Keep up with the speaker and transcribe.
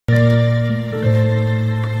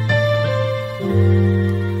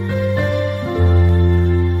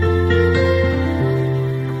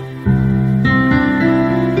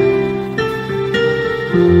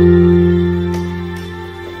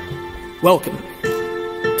Welcome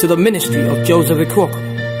to the ministry of Joseph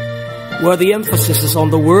Akuoko, where the emphasis is on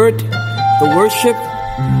the word, the worship,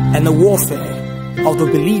 and the warfare of the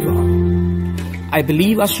believer. I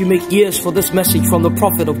believe as you make ears for this message from the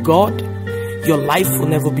prophet of God, your life will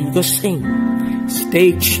never be the same.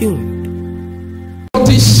 Stay tuned.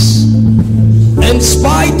 In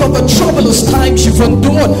spite of the troublous times you've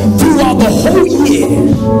endured throughout the whole year,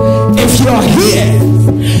 if you're here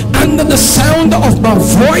under the sound of my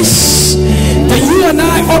voice, then you and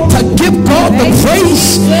I ought to give God the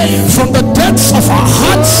praise from the depths of our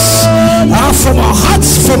hearts. From our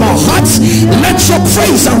hearts, let your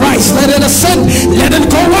praise arise. Let it ascend, let it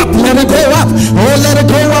go up, let it go up. Oh, let it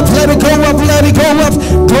go up, let it go up, let it go up.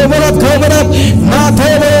 Go it up.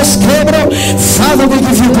 Father, we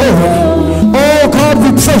give you glory. Oh God,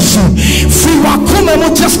 we praise you. Free Wakuma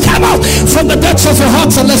will just come out from the depths of your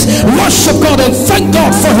hearts, and let's worship God and thank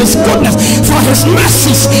God for his goodness, for his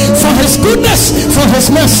mercies, for his goodness, for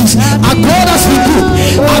his mercies. Our God has been good.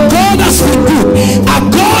 Our God has been good. Our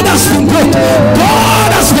God has been good.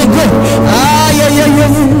 God has been good. Carry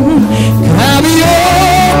on. Carry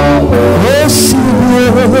on.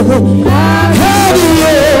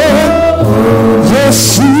 Yes,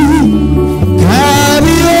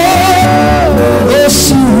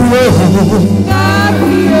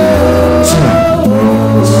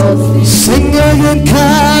 sing again,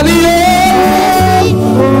 carry on,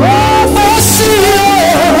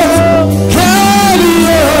 carry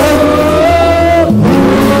on.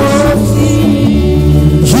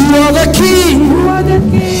 You are the King,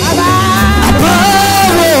 above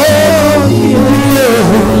all.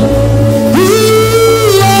 You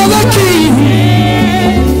are the King,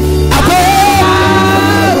 above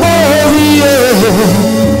all.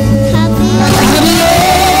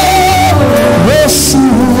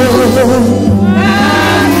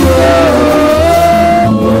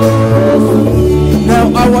 Now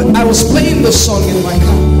I was playing the song in my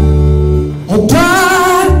car. Oda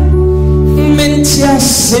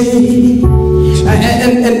Mentiase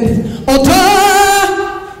and Oda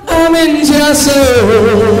Mentiase.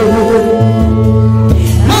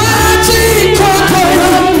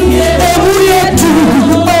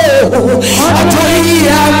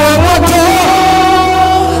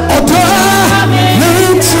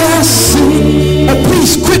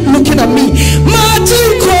 Please quit looking at me.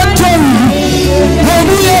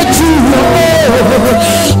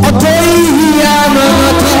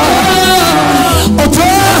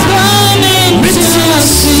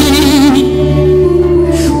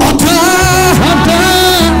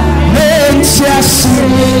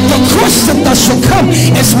 The question that should come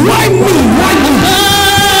is why me? Why me?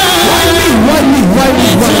 Why me? Why me? Why me?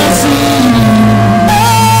 Why me?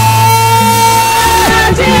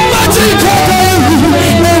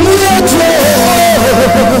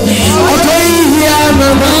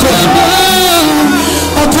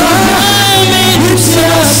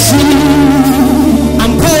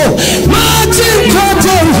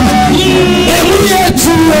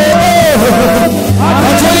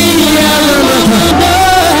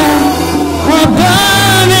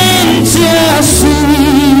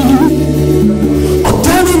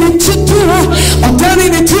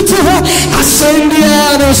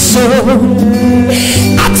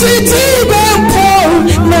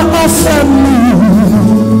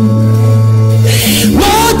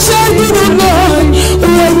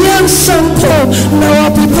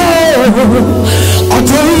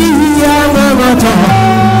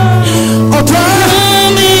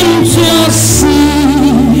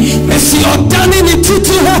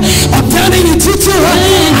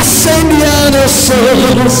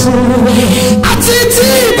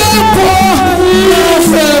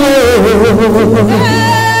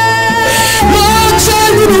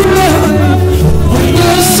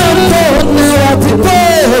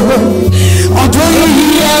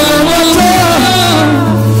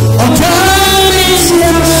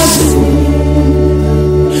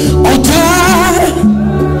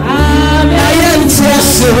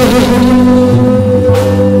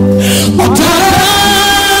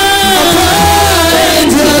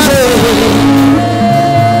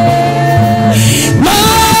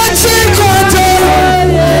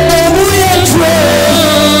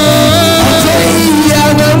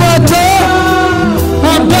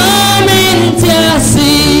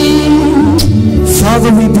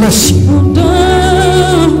 Father, we bless you.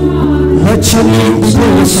 Let your name be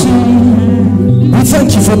glorified. We thank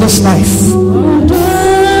you for this life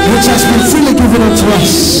which has been freely given unto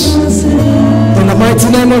us. In the mighty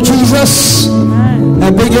name of Jesus,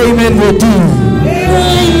 a big amen will do.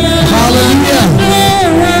 Hallelujah.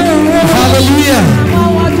 Hallelujah.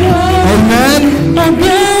 Amen.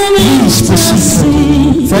 Please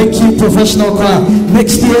Thank you, professional choir.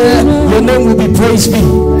 Next year, your name will be Praise Me.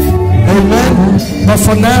 Amen. But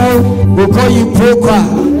for now, we'll call you Pro Choir.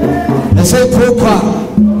 I say Pro Choir.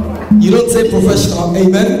 You don't say professional.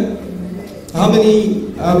 Amen. How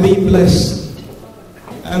many are being blessed?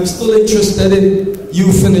 I'm still interested in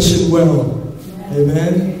you finishing well.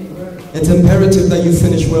 Amen. It's imperative that you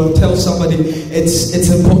finish well. Tell somebody, it's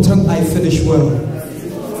important I finish well.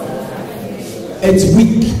 It's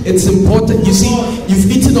weak. It's important. You see, you've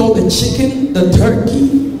eaten all the chicken, the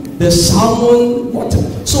turkey, the salmon, what?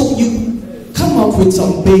 So you come up with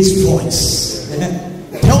some bass voice.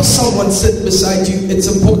 Tell someone sit beside you, it's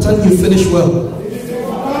important you finish well.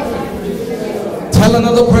 Tell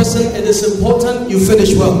another person, it is important you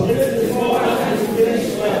finish well.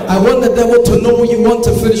 I want the devil to know you want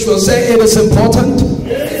to finish well. Say, it is important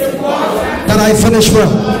that I finish well.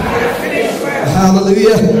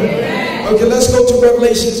 Hallelujah. Okay, let's go to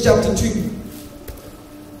Revelation chapter 2.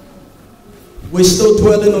 We're still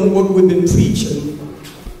dwelling on what we've been preaching.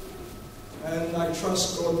 And I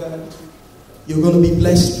trust God that you're going to be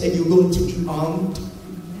blessed and you're going to be armed.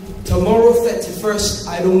 Tomorrow, 31st,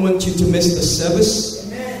 I don't want you to miss the service.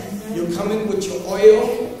 You're coming with your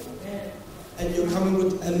oil. And you're coming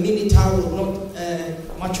with a mini towel, not a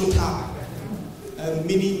macho towel. A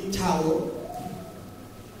mini towel.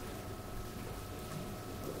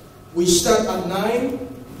 We start at 9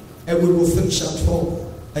 and we will finish at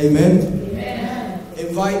 12. Amen. Amen.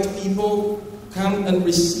 Invite people, come and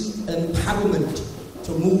receive empowerment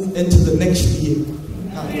to move into the next year.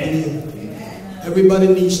 Hallelujah. Everybody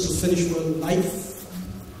needs to finish well in life.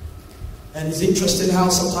 And it's interesting how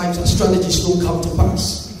sometimes our strategies don't come to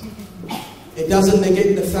pass. It doesn't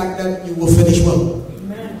negate the fact that you will finish well.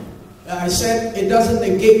 Amen. I said it doesn't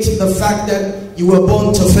negate the fact that you were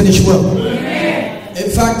born to finish well. Amen. In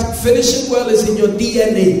fact, finishing well is in your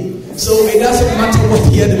DNA. So it doesn't matter what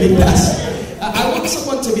the enemy does. I want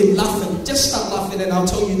someone to be laughing. Just start laughing and I'll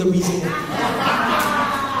tell you the reason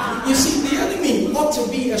why. You see, the enemy ought to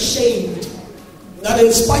be ashamed that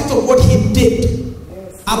in spite of what he did,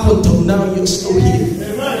 up until now you're still here.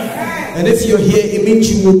 And if you're here, it means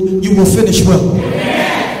you will finish well.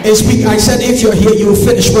 I said if you're here, you will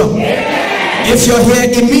finish well. If you're here,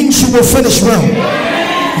 it means you will finish well.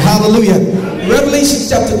 Hallelujah. Revelation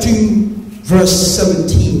chapter 2, verse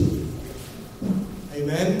 17.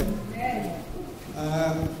 Amen.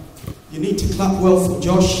 You need to clap well for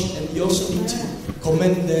Josh, and you also need to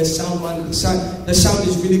commend the sound man. The sound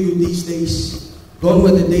is really good these days. Gone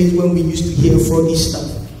were the days when we used to hear froggy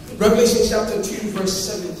stuff. Revelation chapter 2, verse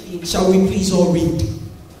 17. Shall we please all read?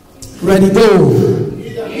 Ready, go.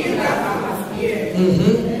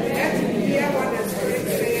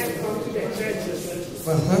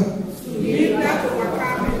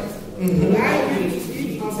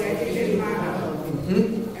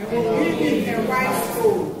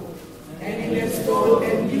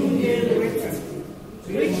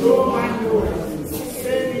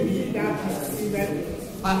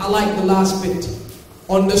 I like the last bit.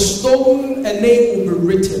 On the stone a name will be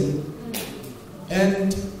written,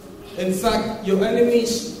 and in fact your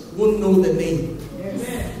enemies won't know the name.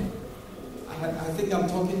 I think I'm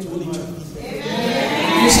talking to only two people.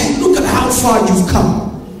 You see, look at how far you've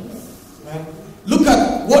come. Right? Look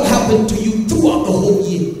at what happened to you throughout the whole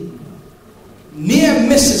year. Near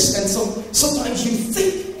misses, and sometimes you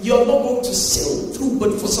think you're not going to sail through,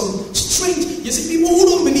 but for some strange, you see, people who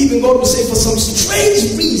don't believe in God will say for some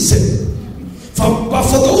strange reason. But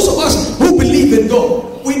for those of us who believe in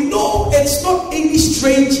God, we know it's not any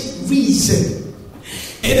strange reason.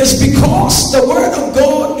 It is because the word of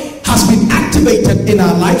God has been activated in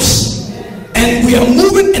our lives, and we are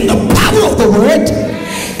moving in the power of the word.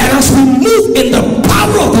 And as we move in the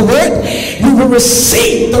power of the word, we will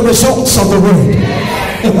receive the results of the word.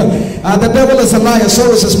 The devil is a liar,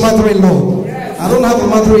 so is his mother-in-law. I don't have a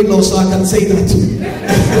mother-in-law, so I can say that.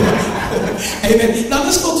 Amen. Now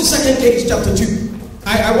let's go to 2 Kings chapter 2.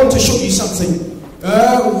 I want to show you something.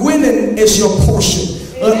 Winning is your portion.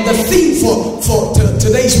 The theme for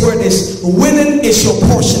today's word is winning is your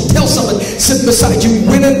portion. Tell someone, sit beside you,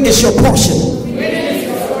 winning is your portion.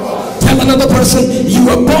 Tell another person, you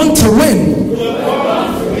were born to win.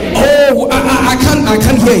 Oh, I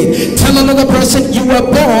can't hear you. Tell another person, you were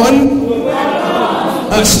born.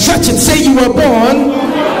 Stretch it, say you were born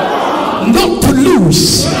not to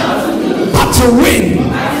lose, but to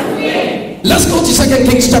win. Let's go to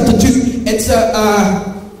 2 Kings chapter 2. It's 2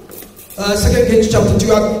 Kings chapter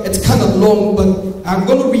 2. It's kind of long, but I'm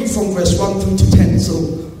going to read from verse 1 through to 10. So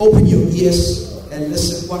open your ears and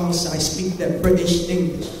listen whilst I speak the British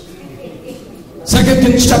English. 2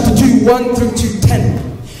 Kings chapter 2, 1 through to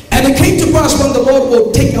 10. And it came to pass when the Lord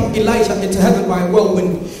will take up Elijah into heaven by a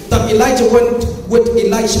whirlwind, that Elijah went with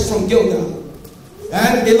Elisha from Gilgal.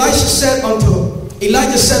 And Elijah said unto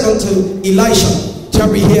Elisha,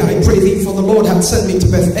 tarry here, I pray thee, for the Lord hath sent me to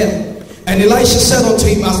Bethel. And Elisha said unto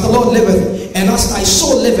him, as the Lord liveth, and as thy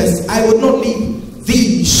soul liveth, I would not leave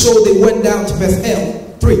thee. So they went down to Bethel.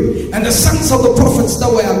 3. And the sons of the prophets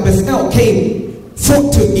that were at Bethel came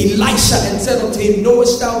forth to Elisha and said unto him,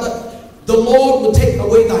 knowest thou that the Lord will take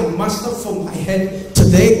away thy master from thy head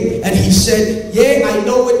today? And he said, yea, I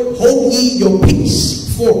know it, hold ye your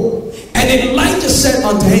peace. 4. And Elijah said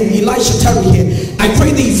unto him, Elisha, tarry here, I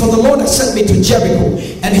pray thee, for the Lord hath sent me to Jericho.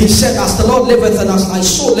 And he said, as the Lord liveth and as thy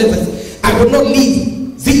soul liveth, I will not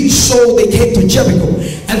leave thee. So they came to Jericho.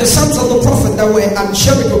 And the sons of the prophet that were at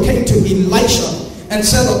Jericho came to Elisha and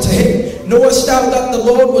said unto him, knowest thou that the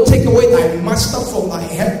Lord will take away thy master from thy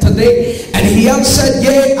head today? And he answered,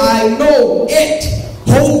 yea, I know it,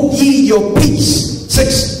 hold ye your peace.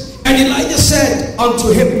 6. And Elijah said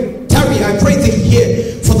unto him, tarry, I pray thee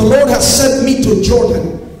here, for the Lord hath sent me to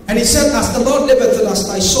Jordan. And he said, as the Lord liveth and as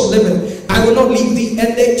thy soul liveth, I will not leave thee.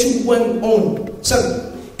 And they two went on. 7.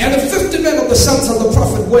 And the 50 men of the sons of the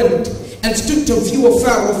prophet went and stood to view of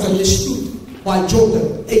Pharaoh, and they stood by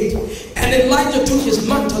Jordan. 8. And Elijah took his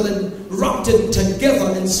mantle and wrapped it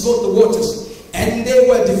together and smote the waters, and they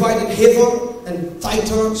were divided hither and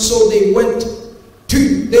thither. So they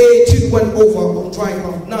too went over on dry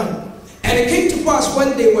ground. 9. And it came to pass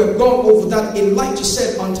when they were gone over that Elijah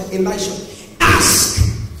said unto Elisha, ask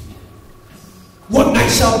what I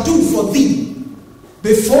shall do for thee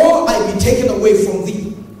before I be taken away from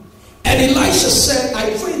thee. And Elisha said,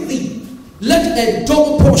 I pray thee, let a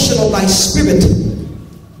double portion of thy spirit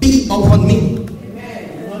be upon me.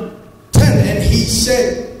 Amen. 10. And he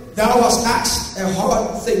said, thou hast asked a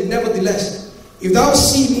hard thing. Nevertheless, if thou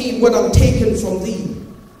see me when I'm taken from thee,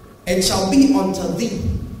 it shall be unto thee.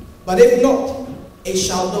 But if not, it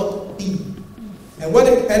shall not be. And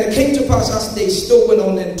it came to pass, as they still went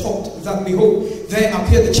on and talked, that behold, there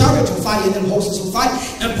appeared the chariot of fire and horses of fire,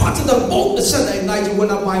 and parted them both. The son of Elijah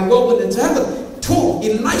went up by a whirlwind into heaven. 12.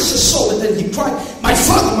 Elisha saw it, and he cried, my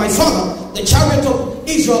father, the chariot of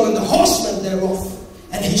Israel and the horsemen thereof.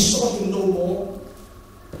 And he saw him no more.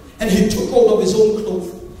 And he took hold of his own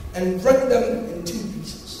clothes and rent them in 2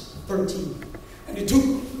 pieces. 13. And he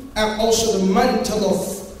took also the mantle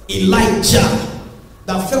of Elijah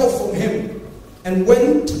that fell from him, and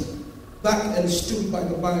went back and stood by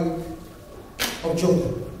the bank of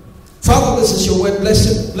Jordan. Father, this is your word.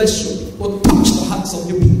 Bless your people. Touch the hearts of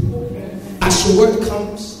your people. As your word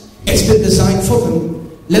comes, it's been designed for them.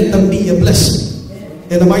 Let them be a blessing.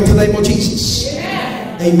 In the mighty name of Jesus.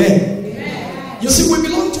 Amen. You see, we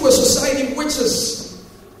belong to a society which is,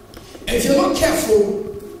 if you're not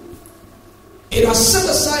careful, it has set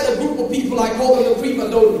aside a group of people, I call them the prima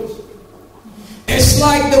donnas. It's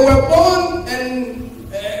like they were born and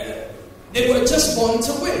they were just born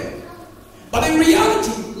to win. But in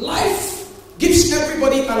reality, life gives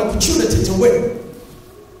everybody an opportunity to win.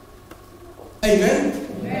 Amen?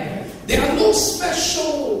 Amen. There are no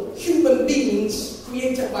special human beings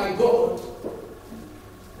created by God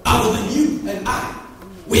other than you and I.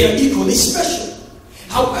 We are equally special.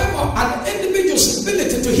 However, an individual's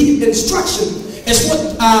ability to heed instruction is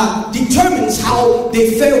what determines how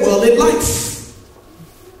they fare well in life.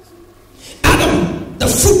 Adam, the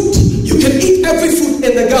fruit, you can eat every fruit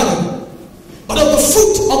in the garden, but of the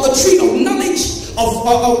fruit of the tree of knowledge of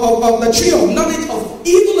the tree of knowledge of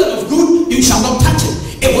evil and of good, you shall not touch it.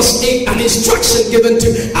 It was an instruction given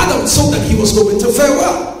to Adam so that he was going to fare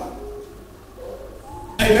well.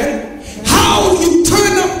 Amen. How you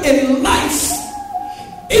turn up in life,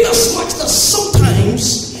 in as much that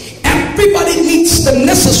sometimes everybody needs the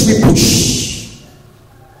necessary push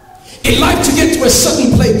in life to get to a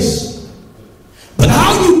certain place. But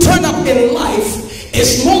how you turn up in life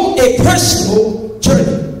is more a personal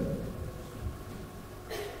journey.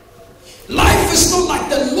 Life is not like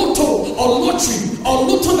the lotto or lottery or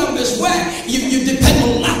lotto numbers where you depend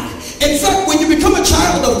on luck. In fact, when you become a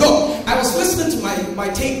child of God, I was listening to my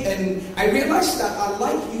tape and I realized that I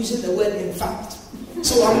like using the word in fact.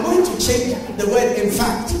 So I'm going to change the word in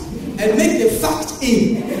fact and make the fact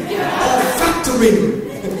in or factoring.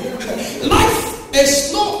 Life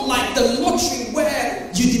is not like the lottery where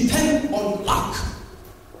you depend on luck.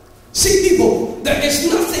 See, people, there is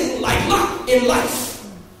nothing like luck in life.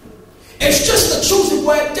 It's just a chosen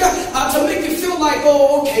word to make you feel like,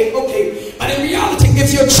 oh, okay. But in reality,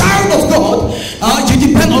 if you're a child of God, you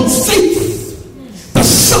depend on faith. The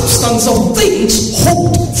substance of things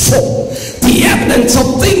hoped for, the evidence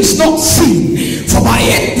of things not seen. For by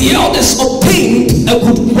it the elders obtained a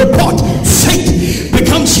good report. Faith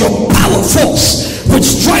becomes your power force,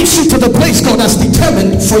 which drives you to the place God has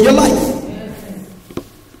determined for your life.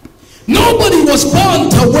 Nobody was born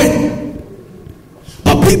to win,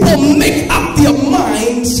 but people make up their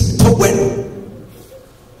minds to win.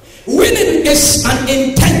 Winning is an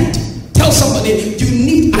intent. Tell somebody, you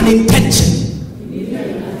need an intention.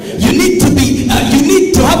 You need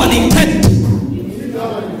to have an intent.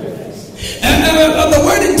 The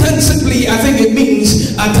word intent simply, I think it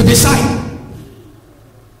means to decide.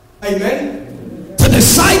 Amen. To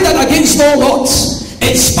decide that against all odds,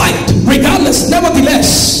 in spite, regardless,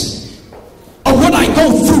 nevertheless, of what I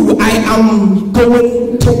go through, I am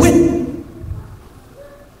going to win.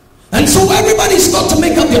 And so everybody's got to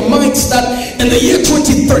make up their minds that in the year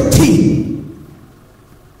 2013,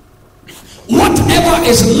 whatever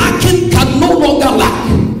is lacking can no longer lack.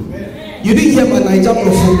 You didn't hear my Niger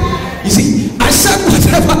before. You see, I said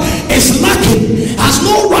whatever is lacking has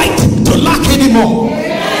no right to lack anymore.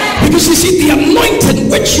 Because you see, the anointing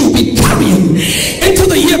which you'll be carrying into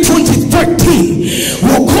the year 2013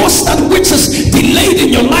 will cause that which is delayed in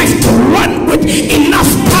your life to run with enough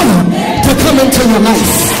power to come into your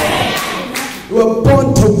life. You were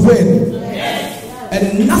born to win,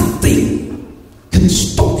 and nothing can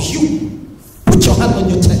stop you. Put your hand on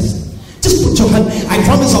your chest. Just put your hand. I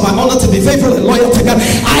promise of my honor to be faithful and loyal to God.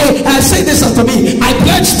 I say this after me. I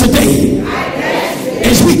pledge today.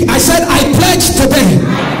 It's weak. I said I pledge today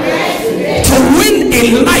to win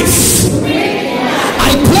in life.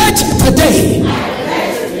 I pledge today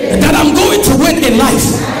that I'm going to win in life.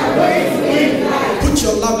 Put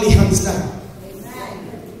your lovely hands down.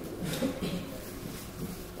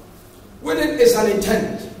 Winning is an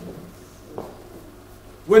intent.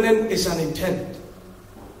 Winning is an intent.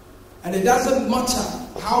 And it doesn't matter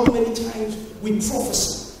how many times we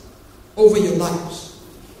prophesy over your lives.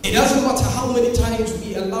 It doesn't matter how many times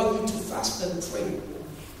we allow you to fast and pray.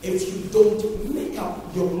 If you don't make up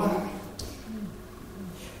your mind.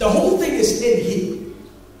 The whole thing is in here.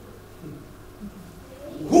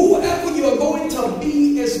 Whoever you are going to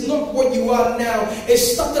be is not what you are now. It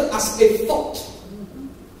started as a thought.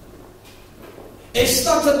 It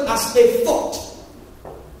started as a thought.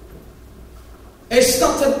 It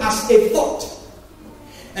started as a thought.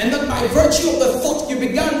 And then by virtue of the thought, you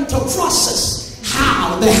began to process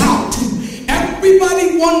how to.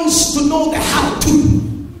 Everybody wants to know the how to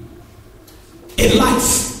in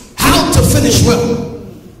life. How to finish well.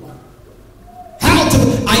 How to.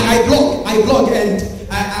 I blog, and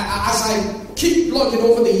as I keep blogging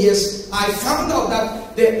over the years, I found out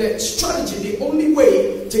that the strategy, the only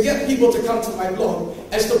way to get people to come to my blog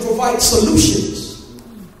is to provide solutions.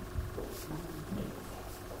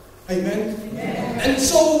 Amen. And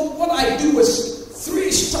so what I do is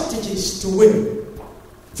 3 strategies to win.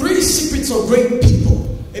 3 secrets of great people.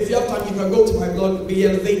 If you have time, you can go to my blog,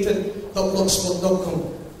 beelevated.blogspot.com.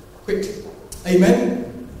 Quickly. Amen.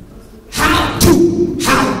 How to.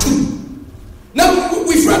 Now,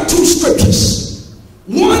 we've read 2 scriptures.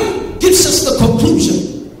 One gives us the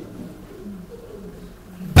conclusion.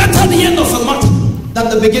 Better the end of a matter than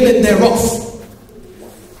the beginning thereof.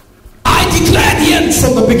 I declare the end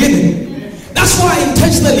from the beginning. That's why I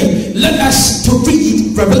intentionally led us to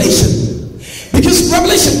read Revelation. Because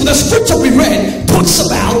Revelation, the scripture we read, talks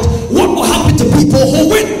about what will happen to people who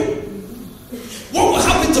win. What will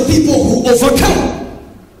happen to people who overcome.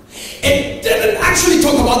 It didn't actually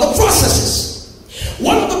talk about the processes.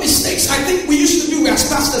 One of the mistakes I think we used to do as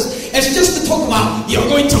pastors is just to talk about, you're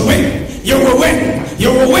going to win, you will win, you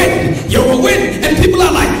will win, you will win. And people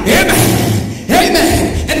are like, amen,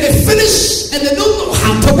 amen. And they finish and they don't know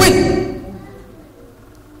how to win.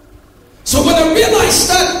 So when I realized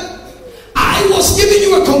that I was giving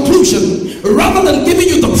you a conclusion rather than giving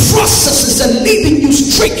you the processes and leading you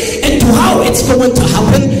straight into how it's going to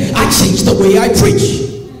happen, I changed the way I preach.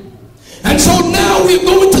 And so now we're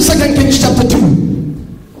going to 2 Kings chapter 2.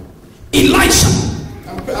 Elisha.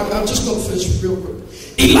 I'm just going to finish real quick.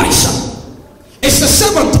 Elisha is the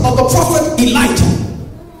servant of the prophet Elijah.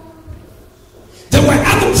 There were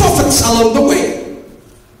other prophets along the way.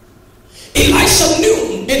 Elisha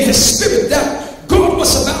knew in his spirit that God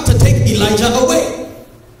was about to take Elijah away.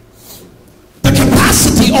 The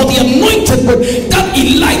capacity or the anointing that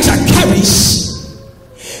Elijah carries,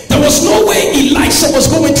 there was no way Elisha was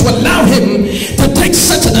going to allow him to take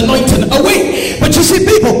such an anointing away. But you see,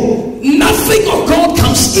 people, nothing of God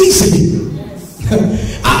comes easily.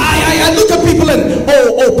 I look at people and,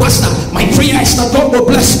 oh, pastor, my prayer is that God will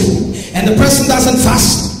bless me. And the person doesn't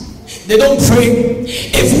fast. They don't pray.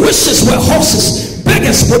 If wishes were horses,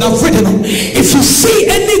 beggars would have ridden on. If you see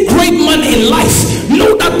any great man in life,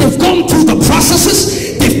 know that they've gone through the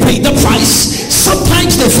processes, they've paid the price.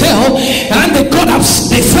 Sometimes they fell and they got up,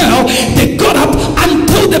 they got up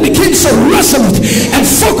until they became so resolute and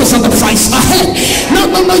focused on the price ahead. No,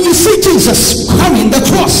 you see Jesus carrying the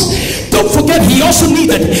cross. Don't forget, he also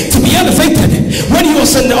needed to be elevated. When he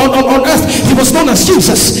was on earth, he was known as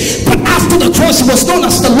Jesus. But after the cross, he was known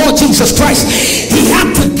as the Lord Jesus Christ. He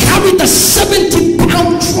had to carry the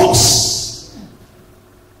 70-pound cross.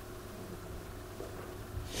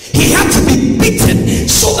 He had to be beaten,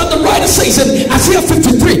 so that the writer says in Isaiah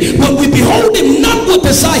 53, when we behold him, none will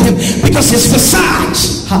desire him, because his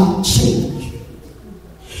visage had changed.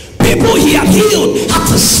 People he had healed had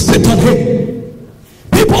to spit on him.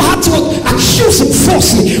 People had to accuse him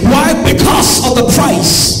falsely. Why? Because of the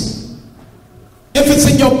price. If it's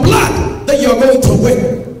in your blood, then you're going to win.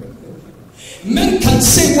 Men can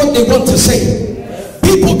say what they want to say.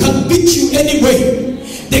 People can beat you anyway.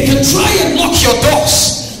 They can try and lock your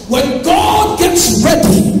doors. When God gets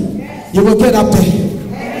ready, you will get up there.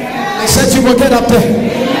 I said you will get up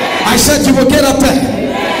there. I said you will get up there.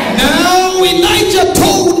 Now Elijah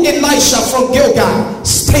told Elisha from Gilgal,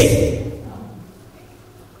 stay.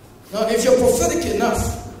 Now, if you're prophetic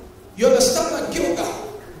enough, you understand that Gilgal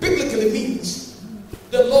biblically means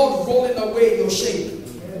the Lord rolling away your shame.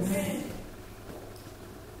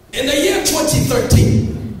 In the year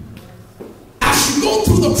 2013, as you go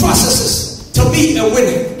through the processes to be a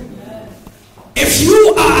winner, if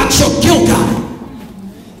you are at your Gilgal,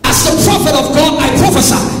 as the prophet of God, I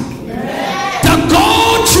prophesy that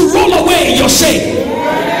God should roll away your shame.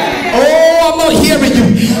 Oh, I'm not hearing you.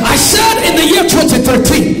 I said in the year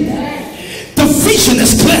 2013, the vision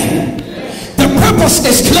is clear. The purpose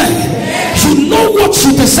is clear. You know what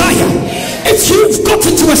you desire. If you've got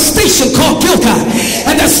into a station called Gilgal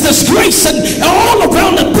and there's disgrace and all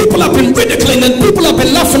around and people have been ridiculing and people have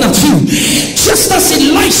been laughing at you, just as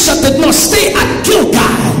Elisha did not stay at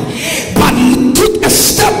Gilgal but took a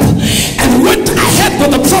step and went ahead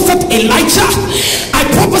with the prophet Elijah, I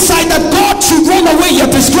prophesy that God should roll away your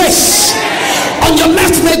disgrace. On your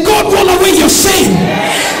left, may God roll away your shame.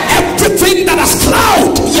 Everything that has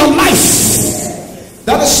clouded your life,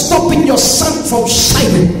 that is stopping your sun from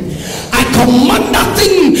shining, I command that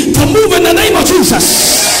thing to move in the name of Jesus.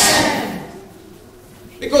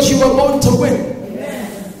 Because you were born to win.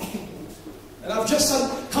 And I've just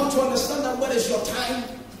come to understand that what is your time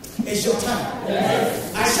is your time.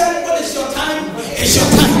 I said, what is your time? It's your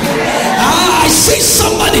time. I see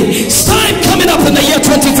somebody's time coming up in the year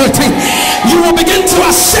 2013. You will begin to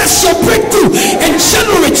assess your breakthrough in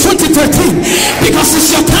January 2013, because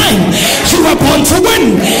it's your time. You are born to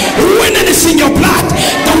win. Winning is in your blood.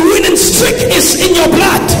 The winning streak is in your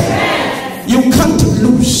blood. You can't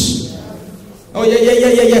lose. Oh yeah.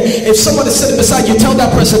 If somebody is sitting beside you, tell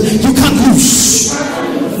that person, you can't lose.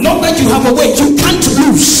 Not that you have a way, you can't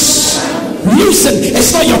lose. Losing is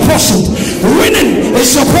not your portion. Winning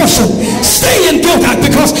is your portion. Stay in Gilgal,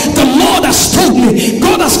 because the Lord has told me,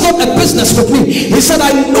 God has got a business with me. He said,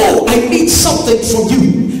 I know I need something from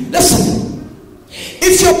you. Listen,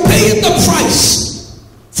 if you're paying the price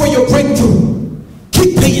for your breakthrough,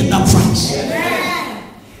 keep paying that price.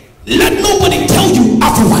 Let nobody tell you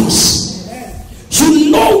otherwise. You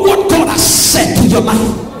know what God has said to your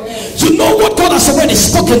life. You know what God has already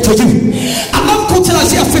spoken to you. I love quoting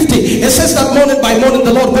Isaiah 50. It says that morning by morning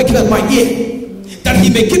the Lord wakened at my ear, that he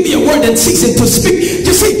may give me a word and season to speak. You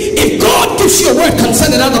see, if God gives you a word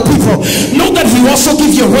concerning other people, know that he also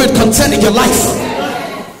gives you a word concerning your life.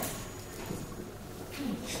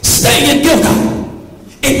 Stay in Gilgal.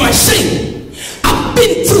 If I sing, I've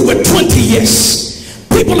been through it 20 years.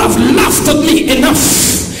 People have laughed at me enough.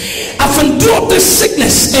 I've endured this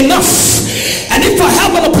sickness enough. And if I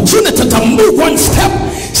have an opportunity to move one step,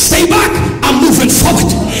 stay back, I'm moving forward.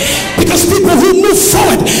 Because people who move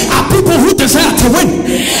forward are people who desire to win.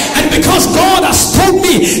 And because God has told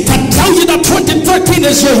me to tell you that 2013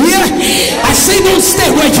 is your year, I say don't stay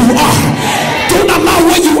where you are. Don't allow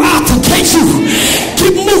where you are to catch you.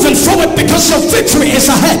 Keep moving forward, because your victory is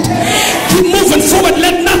ahead. Keep moving forward,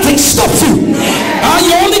 let nothing stop you.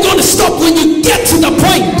 You're only going to stop when you get to the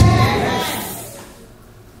point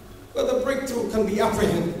where the breakthrough can be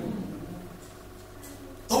apprehended.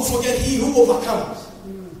 Don't forget, he who overcomes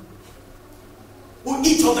will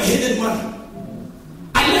eat of the hidden money.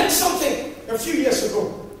 I learned something a few years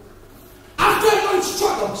ago. After everyone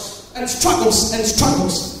struggles and struggles and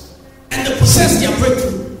struggles, and they possess their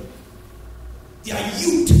breakthrough, their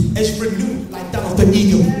youth is renewed like that of the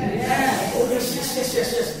eagle. Oh yes.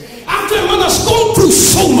 After everyone has gone through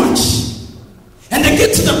so much, and they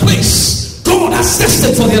get to the place God has that's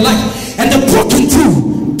destined for their life, and they're broken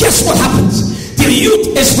through, guess what happens? Their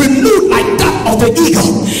youth is renewed like that of the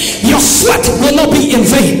eagle. Your sweat will not be in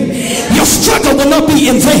vain. Your struggle will not be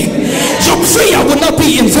in vain. Your prayer will not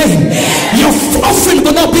be in vain. Your offering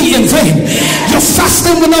will not be in vain. Your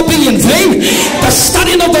fasting will not be in vain. The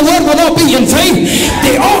studying of the word will not be in vain.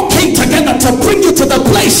 They all came together to bring you to the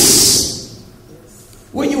place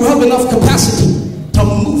where you have enough capacity to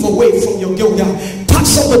move away from your Gilgal. Touch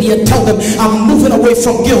somebody and tell them, I'm moving away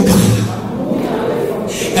from Gilgal.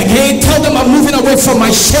 Again, tell them, I'm moving away from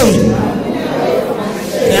my shame.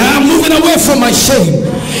 I'm moving away from my shame,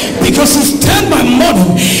 because he's turned my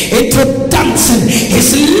morning into dancing.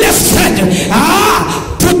 His left hand,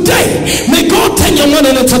 today, may God turn your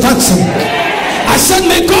morning into dancing. I said,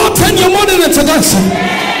 may God turn your morning into dancing.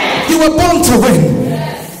 You were born to win.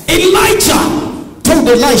 Elijah told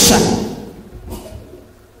Elisha,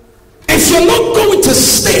 if you're not going to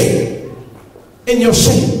stay in your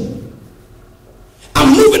shame,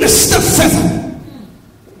 I'm moving a step further.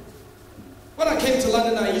 When I came to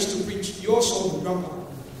London, I used to preach. You also know, Grandpa.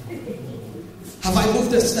 Have I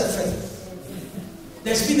moved a step further?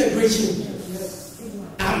 There's been a great change.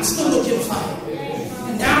 I'm still looking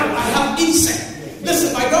fine. Now I have insight.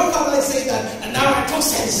 Listen, my grandfather is saying that, and now I talk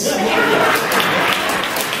sense.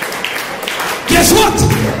 Guess what?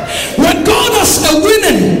 When God has a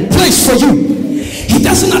winning place for you, He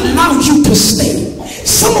doesn't allow you to stay.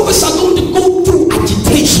 Some of us are going to go through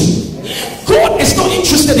agitation. God is not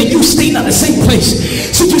interested in you staying at the same place.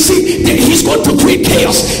 So you see, He's going to create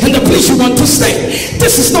chaos in the place you want to stay.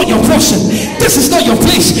 This is not your portion. This is not your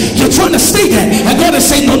place. You're trying to stay there, and God is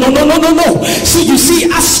saying, no. So you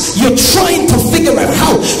see, as you're trying to figure out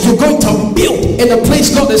how you're going to build in a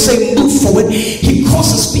place, God is saying, move forward. He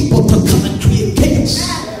causes people to come and create chaos.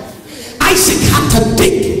 Isaac had to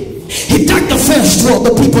dig. He dug the first well.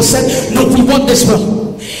 The people said, no, we want this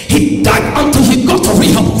well. He dug until he got to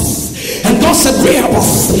Rehoboth. And God said,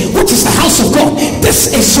 Rehoboth, which is the house of God,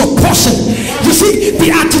 this is your portion. You see,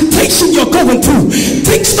 the agitation you're going through,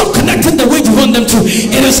 things not connected the way you want them to.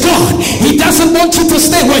 It is God. He doesn't want you to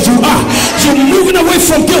stay where you are. You're moving away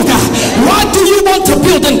from Gilgal. Why do you want to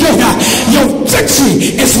build in Gilgal? Your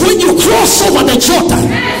victory is when you cross over the Jordan.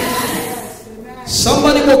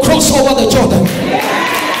 Somebody will cross over the Jordan.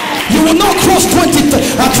 You will not cross 2012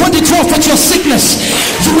 with your sickness.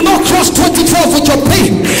 You will not cross 2012 with your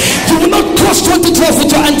pain. You will not cross 2012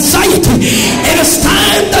 with your anxiety. It is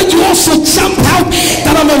time that you also jump out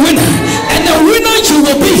that I'm a winner. And the winner you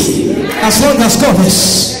will be as long as God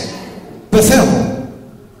is. Bethel.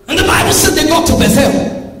 And the Bible said they got to Bethel,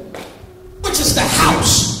 which is the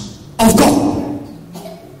house of God.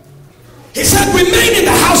 He said, remain in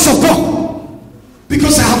the house of God,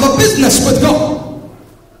 because I have a business with God.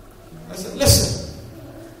 I said, listen,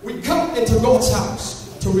 we come into God's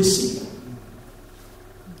house to receive.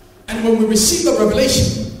 And when we receive the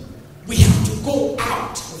revelation, we have to go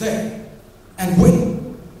out there and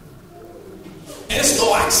win. And it's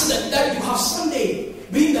no accident that you have Sunday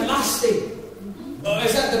being the last day. Or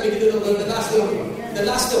is that the beginning of the last day? The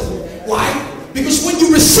last day. Why? Because when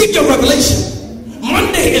you receive your revelation,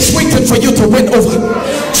 Monday is waiting for you to win over.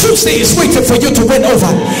 Tuesday is waiting for you to win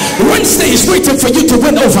over. Wednesday is waiting for you to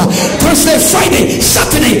win over. Thursday, Friday,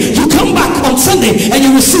 Saturday, you come back on Sunday and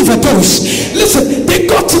you receive a dose. Listen, they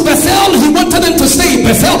got to Bethel. He wanted them to stay in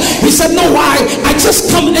Bethel. He said, no, I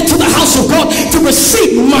just come into the house of God to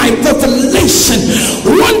receive my revelation.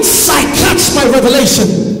 Once I catch my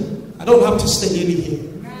revelation, I don't have to stay in here.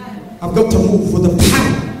 I've got to move with the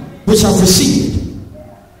power which I've received.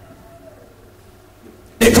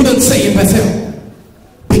 They couldn't stay in Bethel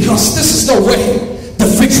because this is not where the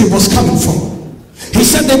victory was coming from. He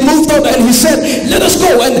said they moved on, and he said, let us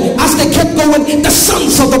go. And as they kept going, the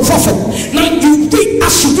sons of the prophet. Now you read,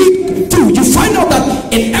 as you read through, you find out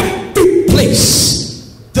that in every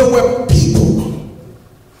place there were people.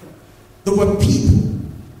 There were people.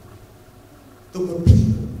 There were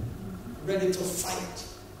people ready to fight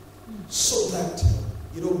so that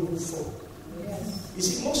you don't move forward. You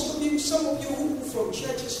see, most of you, some of you who move from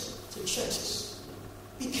churches to churches,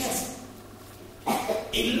 be careful.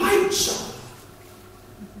 Elijah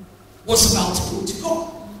was about to go to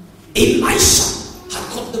God. Elisha had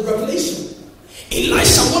got the revelation.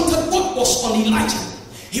 Elisha wanted what was on Elijah.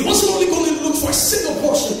 He wasn't only going to look for a single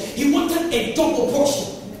portion, he wanted a double portion.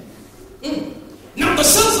 Now the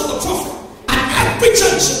sons of the prophet at every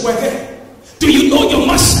junction were there. Do you know your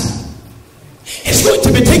master is going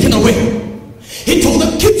to be taken away? He told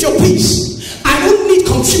them, keep your peace. I don't need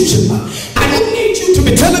confusion. I don't need you to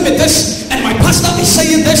be telling me this, and my pastor is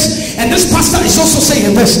saying this, and And this pastor is also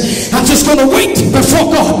saying this. I'm just going to wait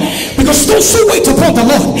before God, because those who wait upon the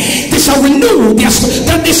Lord, they shall renew their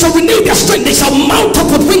strength. They shall mount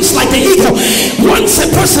up with wings like the eagle. Once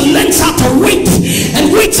a person learns how to wait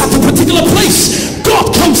and waits at a particular place,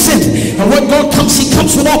 God comes in. And when God comes, he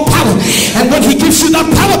comes with all power. And when he gives you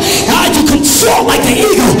that power, you can soar like the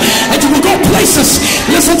eagle, and you will go places.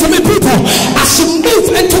 Listen to me, people. As you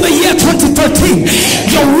move into the year 2013,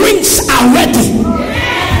 your wings are ready.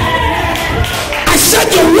 I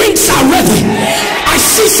said your wings are ready. I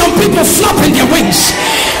see some people flapping their wings.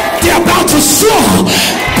 They're about to soar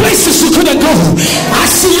places you couldn't go. I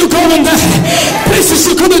see you going there. Places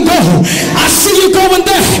you couldn't go. I see you going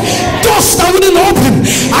there. Doors that wouldn't open.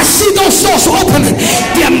 I see those doors opening.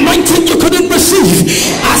 The anointing you couldn't receive.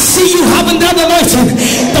 I see you having that anointing.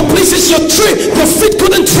 The places your feet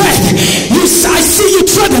couldn't tread. I see you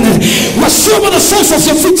treading it. Wherever the soles of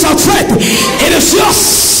your feet shall tread, it is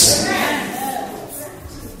yours.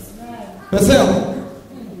 Bethel.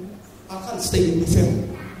 I can't stay in Bethel.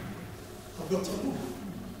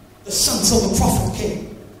 The sons of the prophet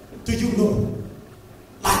came. Do you know?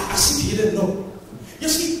 Like as if he didn't know. You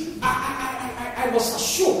see, I was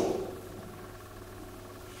assured.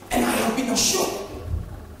 And I have been assured.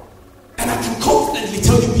 And I can confidently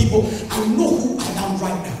tell you people, I know who I am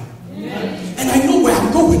right now. Yes. And I know where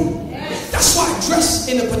I'm going. Yes. That's why I dress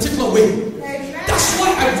in a particular way. That's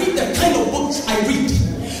why I read the kind of books I read.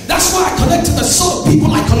 That's why I connect to the sort of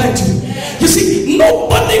people I connect to. You see,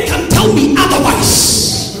 nobody can tell me otherwise.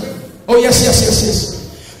 Oh yes.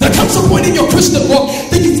 There comes a point in your Christian walk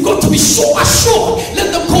that you've got to be so assured.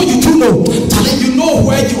 Let them call you to know. Telling you know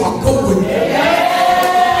where you are going.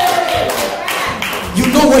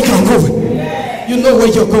 You know where you're going. You know where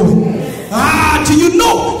you're going. Do you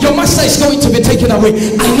know your master is going to be taken away?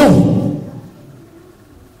 I know.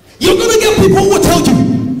 You're going to get people who will tell you,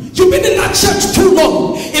 you've been in that church too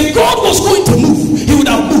long. If God was going to move, he would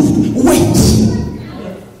have moved. Wait.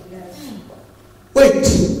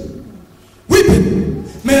 Weeping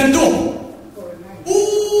may endure.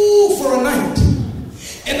 For a night.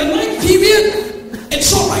 In the night period,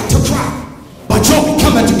 it's all right to cry. But joy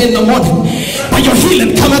cometh in the morning. But your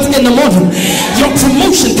healing cometh in the morning. Your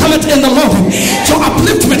promotion cometh in the morning. Your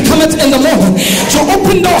upliftment cometh in the morning. Your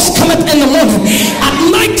open doors cometh in the morning. At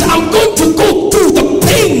night, I'm going to go through the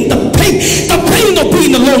pain of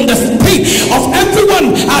being alone, the pain of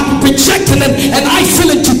everyone rejecting and I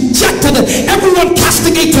feeling dejected, and everyone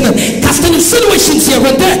castigating and casting insinuations here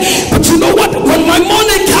and there. But you know what? When my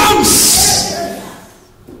morning comes,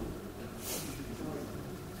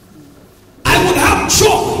 I would have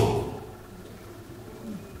joy,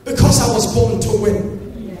 because I was born to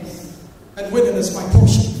win. And winning is my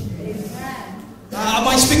portion. Am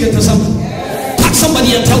I speaking to somebody? Touch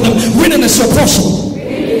somebody and tell them, winning is your portion.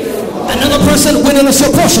 Another person, winning is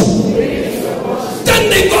your portion. Then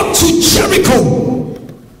they got to Jericho.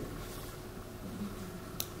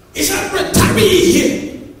 He said, tarry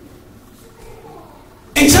here.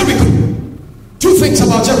 In Jericho. Two things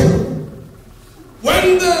about Jericho.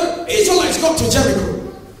 When the Israelites got to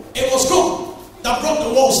Jericho, it was God that brought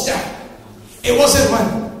the walls down. It wasn't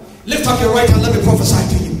man. Lift up your right hand, let me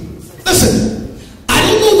prophesy to you. Listen, I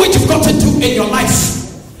don't know what you've got to do in your life.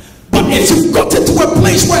 But if you've got to a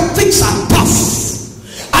place where things are tough,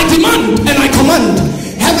 I demand and I command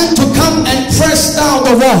heaven to come and press down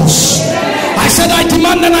the walls. I said I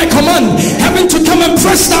demand and I command heaven to come and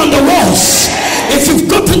press down the walls. If you've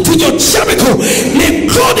gotten to your Jericho, may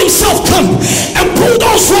God himself come and pull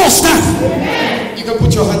those walls down. You can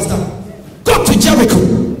put your hands down. Got to Jericho.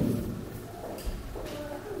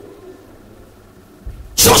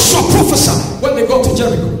 Joshua prophesied when they got to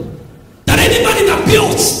Jericho that anybody that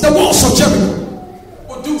builds the walls of Jericho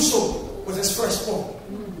will do so with his firstborn.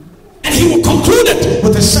 And he will conclude it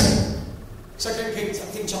with his second. Second Kings, I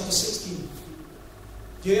think chapter 16.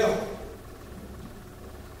 Yeah.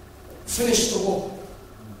 Finish the wall.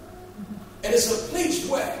 It is a place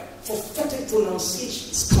where prophetic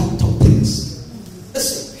pronunciations come to place.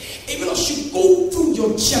 Listen, even as you go through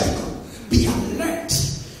your Jericho, be alert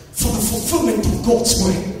for the fulfillment of God's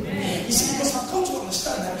word. You see, because I've come to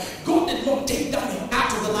understand that God did not take Daniel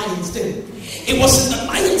out of the lion's den. It was in the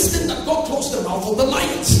lion's den that God closed the mouth of the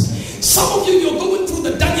lions. Some of you, you're going through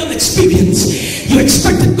the Daniel experience. You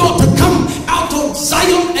expected God to come out of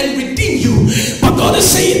Zion and redeem you. But God is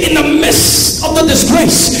saying, in the midst of the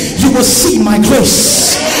disgrace, you will see my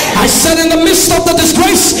grace. I said, in the midst of the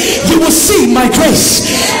disgrace, you will see my grace.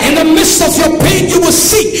 In the midst of your pain, you will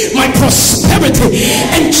see my prosperity.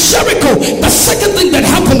 And Jericho, the second thing that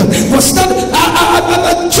happened was that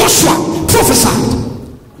Joshua prophesied.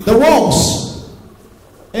 The walls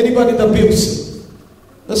Anybody that builds.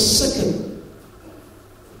 The second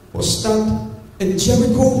was that in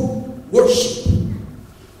Jericho, worship.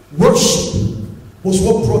 Worship was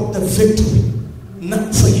what brought the victory,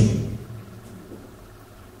 not prayer.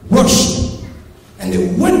 Worship. And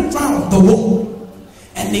they went round the wall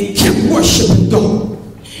and they kept worshiping God.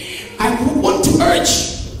 I want to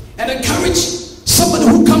urge and encourage somebody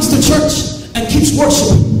who comes to church and keeps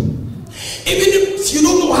worshiping. Even if you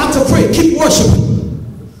don't know how to pray, keep worshiping.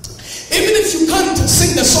 Even if you can't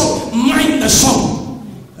sing the song, mind the song.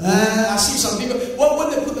 I see some people, when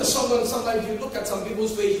they put the song on, sometimes you look at some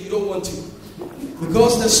people's face, you don't want to.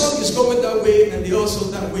 Because the song is going that way and they also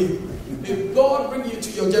that way. May God bring you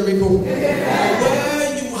to your Jericho,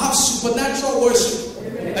 where you have supernatural worship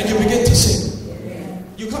and you begin to sing.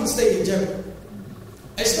 You can't stay in Jericho.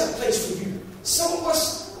 It's not a place for you. Some of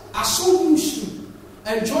us are so used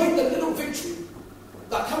to enjoying the little victory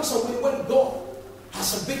that comes away when God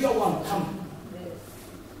has a bigger one coming.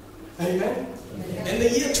 Amen. In the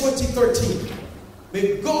year 2013,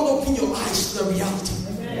 may God open your eyes to the reality.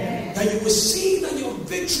 That you will see that your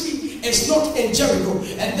victory is not in Jericho.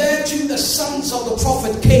 And there too the sons of the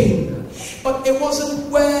prophet came. But it wasn't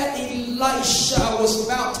where Elisha was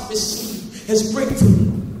about to receive his breakthrough.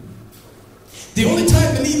 The only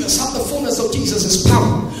time believers have the fullness of Jesus'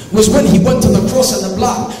 power was when he went to the cross and the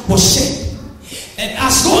blood was shed. And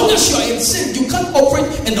as long as you are in sin, you can't operate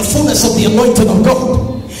in the fullness of the anointing of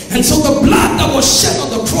God. And so the blood that was shed on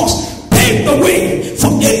the cross paved the way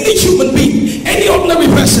for any human being, any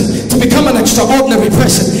ordinary person, to become an extraordinary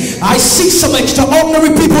person. I see some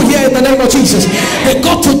extraordinary people here in the name of Jesus. They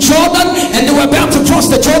got to Jordan and they were about to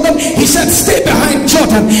cross the Jordan. He said, stay behind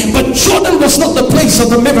Jordan. But Jordan was not the place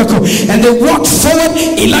of the miracle. And they walked forward.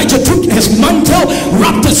 Elijah took his mantle,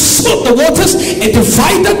 wrapped it, smote the waters, it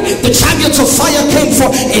divided. The chariots of fire came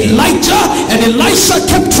for Elijah, and Elisha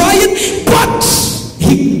kept trying, but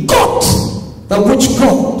he got that which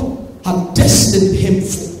God had destined him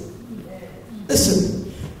for.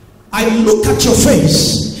 Listen, I look at your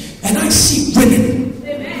face and I see winning.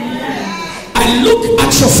 I look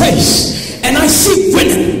at your face and I see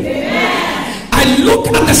winning. I look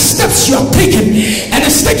at the steps you have taken and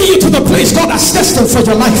it's taking you to the place God has destined for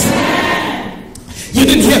your life. You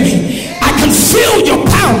didn't hear me. I can feel your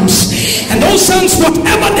palms, and those hands,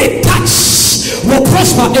 whatever they touch will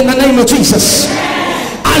prosper in the name of Jesus.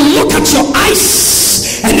 I look at your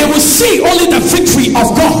eyes and they will see only the victory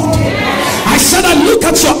of God. I said I look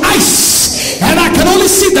at your eyes and I can only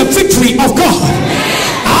see the victory of God.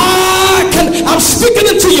 I'm speaking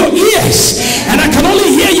into your ears and I can only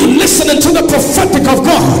hear you listening to the prophetic of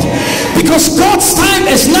God, because God's time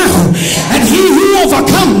is now, and he who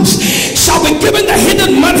overcomes shall be given the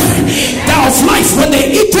hidden manna of life. When they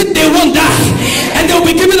eat it, they won't die, and they'll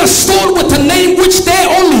be given a stone with a name which they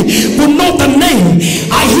only will know the name.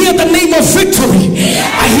 I hear the name of victory.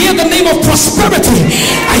 I hear the name of prosperity.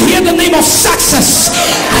 I hear the name of success.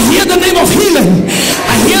 I hear the name of healing.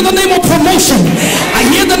 I hear the name of promotion. I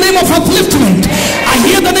hear the name of upliftment. I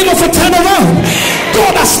hear the name of a turnaround.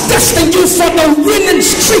 God has destined you for the winning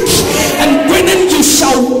streak, and winning you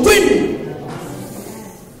shall win.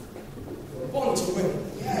 Born to win.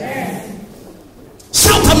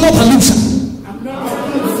 Shout, I'm not a loser.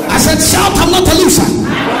 I said, shout, I'm not a loser.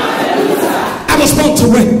 I was born to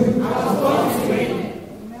win.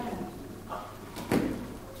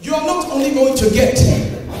 You are not only going to get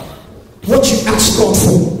what you ask God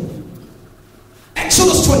for.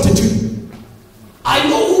 Exodus 22. I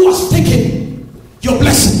know who has taken your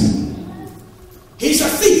blessing. He's a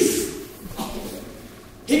thief.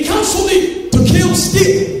 He comes only to kill,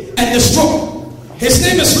 steal, and destroy. His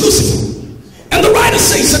name is Lucifer. And the writer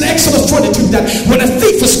says in Exodus 22 that when a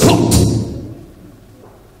thief is caught,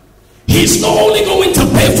 he's not only going to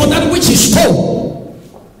pay for that which he stole,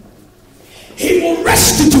 he will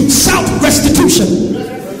restitute. Shout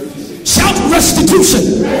restitution. Shout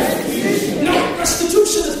restitution. Now,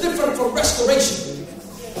 restitution is different from restoration.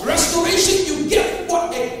 Restoration, you get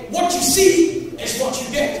what you see is what you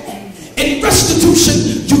get. In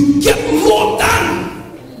restitution, you get more than.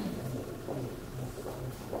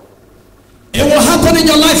 It will happen in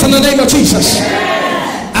your life in the name of Jesus.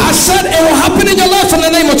 I said it will happen in your life in the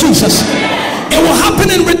name of Jesus. It will happen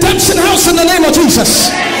in Redemption House in the name of Jesus.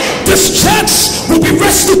 This church will be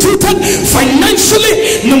restituted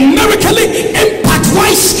financially, numerically,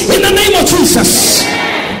 impact-wise in the name of Jesus.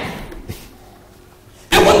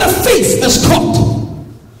 And when the thief is caught,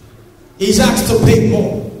 he's asked to pay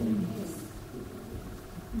more.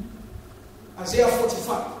 Isaiah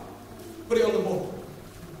 45. Put it on the board.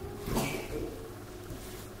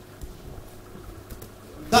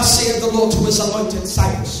 The Thus saith the Lord to his anointed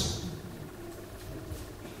Cyrus,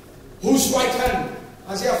 whose right hand,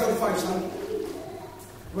 Isaiah 45, son,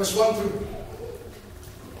 verse 1 through.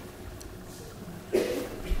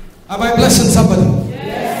 Am I blessing somebody?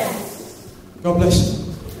 Yes. God bless you.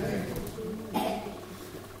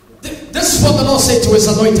 This is what the Lord said to his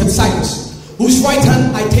anointed Cyrus, whose right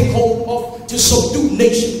hand I take hold of to subdue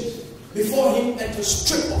nations before him and to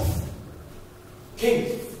strip off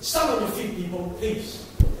kings. Stand on your feet, people, please.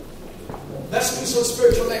 Let's do some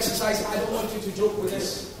spiritual exercise. I don't want you to joke with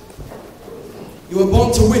this. You were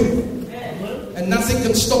born to win, and nothing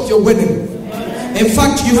can stop your winning. In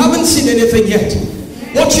fact, you haven't seen anything yet.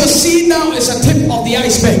 What you're seeing now is a tip of the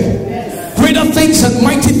iceberg. Greater things and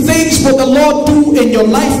mighty things will the Lord do in your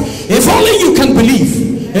life, if only you can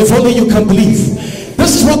believe. If only you can believe.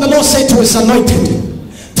 This is what the Lord said to his anointed,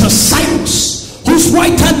 to Cyrus, whose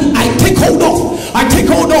right hand I take hold of. I take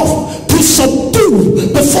hold of to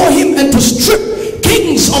subdue before him and to strip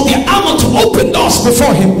kings of their armor, to open doors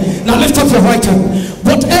before him. Now lift up your right hand.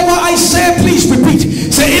 Whatever I say, please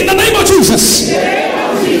repeat. Say, in the name of Jesus.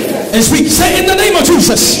 As we say, in the name of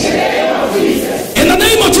Jesus. In the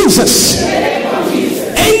name of Jesus.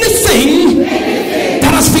 Anything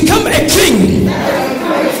that has become a king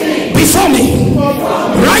before me,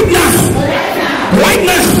 right now, right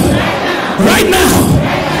now, right now,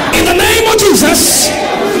 in the name of Jesus,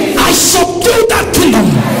 I subdue that kingdom.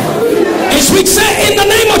 As we say, in the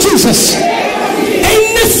name of Jesus,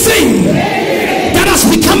 anything that has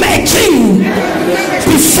become a king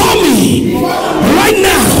before me, right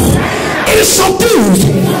now, it is subdued.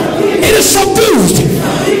 It is subdued.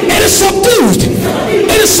 It is subdued.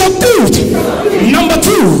 It is subdued. Number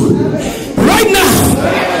 2, right now,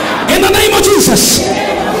 in the name of Jesus,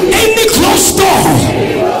 any closed door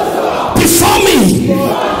before me,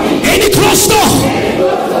 any closed door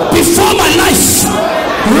before my life,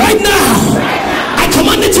 right now, I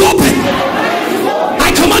command it to open.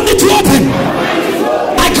 I command it to open.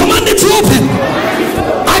 I command it to open.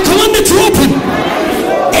 I command it to open.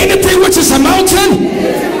 Anything which is a mountain,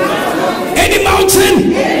 any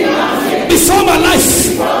mountain before my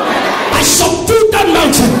life, I subdue that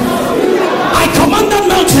mountain. I command that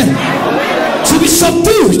mountain to be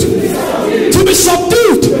subdued. To be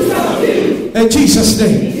subdued. In Jesus'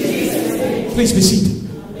 name. Please be seated.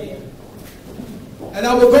 And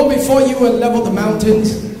I will go before you and level the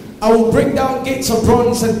mountains. I will break down gates of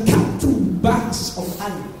bronze and cut through bars of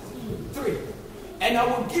iron. 3. And I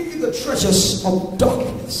will give you the treasures of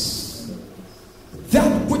darkness.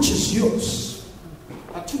 That which is yours.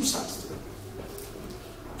 Are 2 sides to it.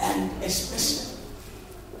 And especially,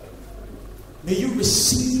 may you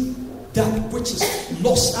receive that which is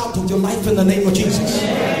lost out of your life in the name of Jesus.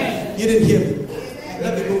 You didn't hear me.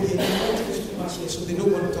 Let me go here. So they know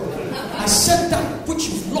what I'm talking about. I said that which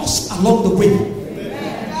you've lost along the way,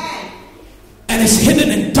 and is hidden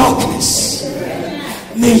in darkness,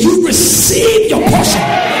 may you receive your portion. I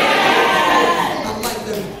like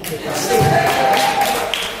them.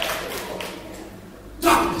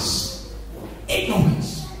 Darkness,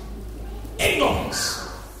 ignorance,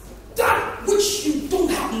 that which you don't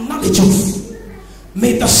have knowledge of,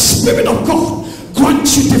 may the Spirit of God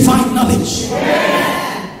grant you divine knowledge.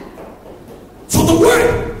 For the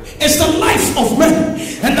word is the life of men,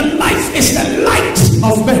 and the life is the light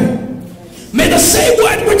of men. May the same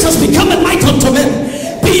word which has become a light unto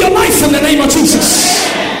men be your life in the name of Jesus.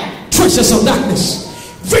 Treasures of darkness,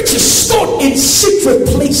 riches stored in secret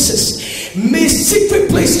places. May secret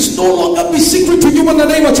places no longer be secret to you in the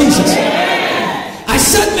name of Jesus. I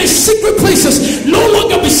said, may secret places no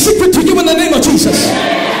longer be secret to you in the name of Jesus.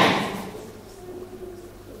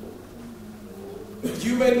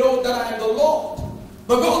 You may know that I am the Lord,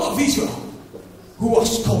 the God of Israel, who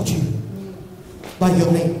has called you by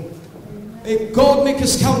your name. May God make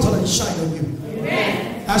his countenance shine on you.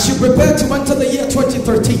 Amen. As you prepare to enter the year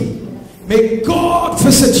 2013, may God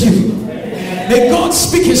visit you. Amen. May God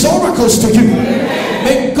speak his oracles to you. Amen.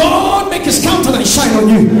 May God make his countenance shine on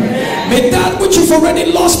you. Amen. May that which you've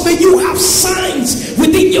already lost, may you have signs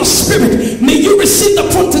within your spirit. May you receive the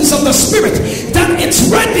promptings of the Spirit that it's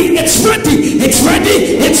ready, it's ready, it's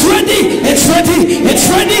ready, it's ready, it's ready, it's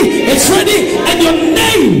ready, it's ready, and your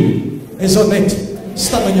name is on it.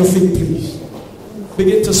 Stand on your feet, please.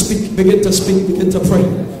 Begin to speak, begin to speak, begin to pray.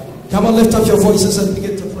 Come on, lift up your voices and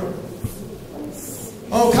begin to pray.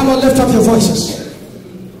 Oh, come on, lift up your voices.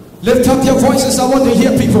 Lift up your voices. I want to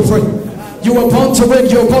hear people pray. You were born to win,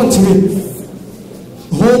 you were born to win.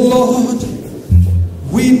 Oh Lord,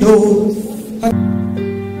 we know.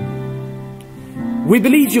 We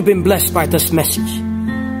believe you've been blessed by this message.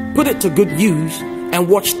 Put it to good use and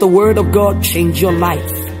watch the Word of God change your life.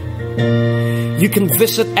 You can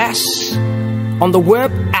visit us on the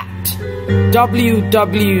web at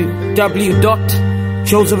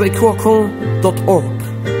www.josephakuoko.org.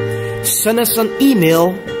 Send us an email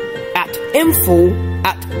at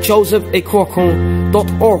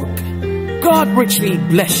info@josephakuoko.org. God richly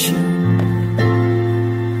bless you.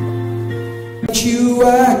 You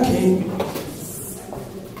are King,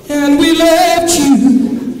 and we left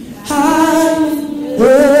you high and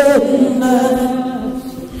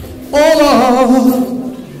oh Lord,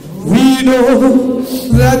 we know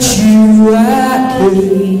that you are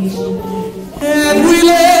King.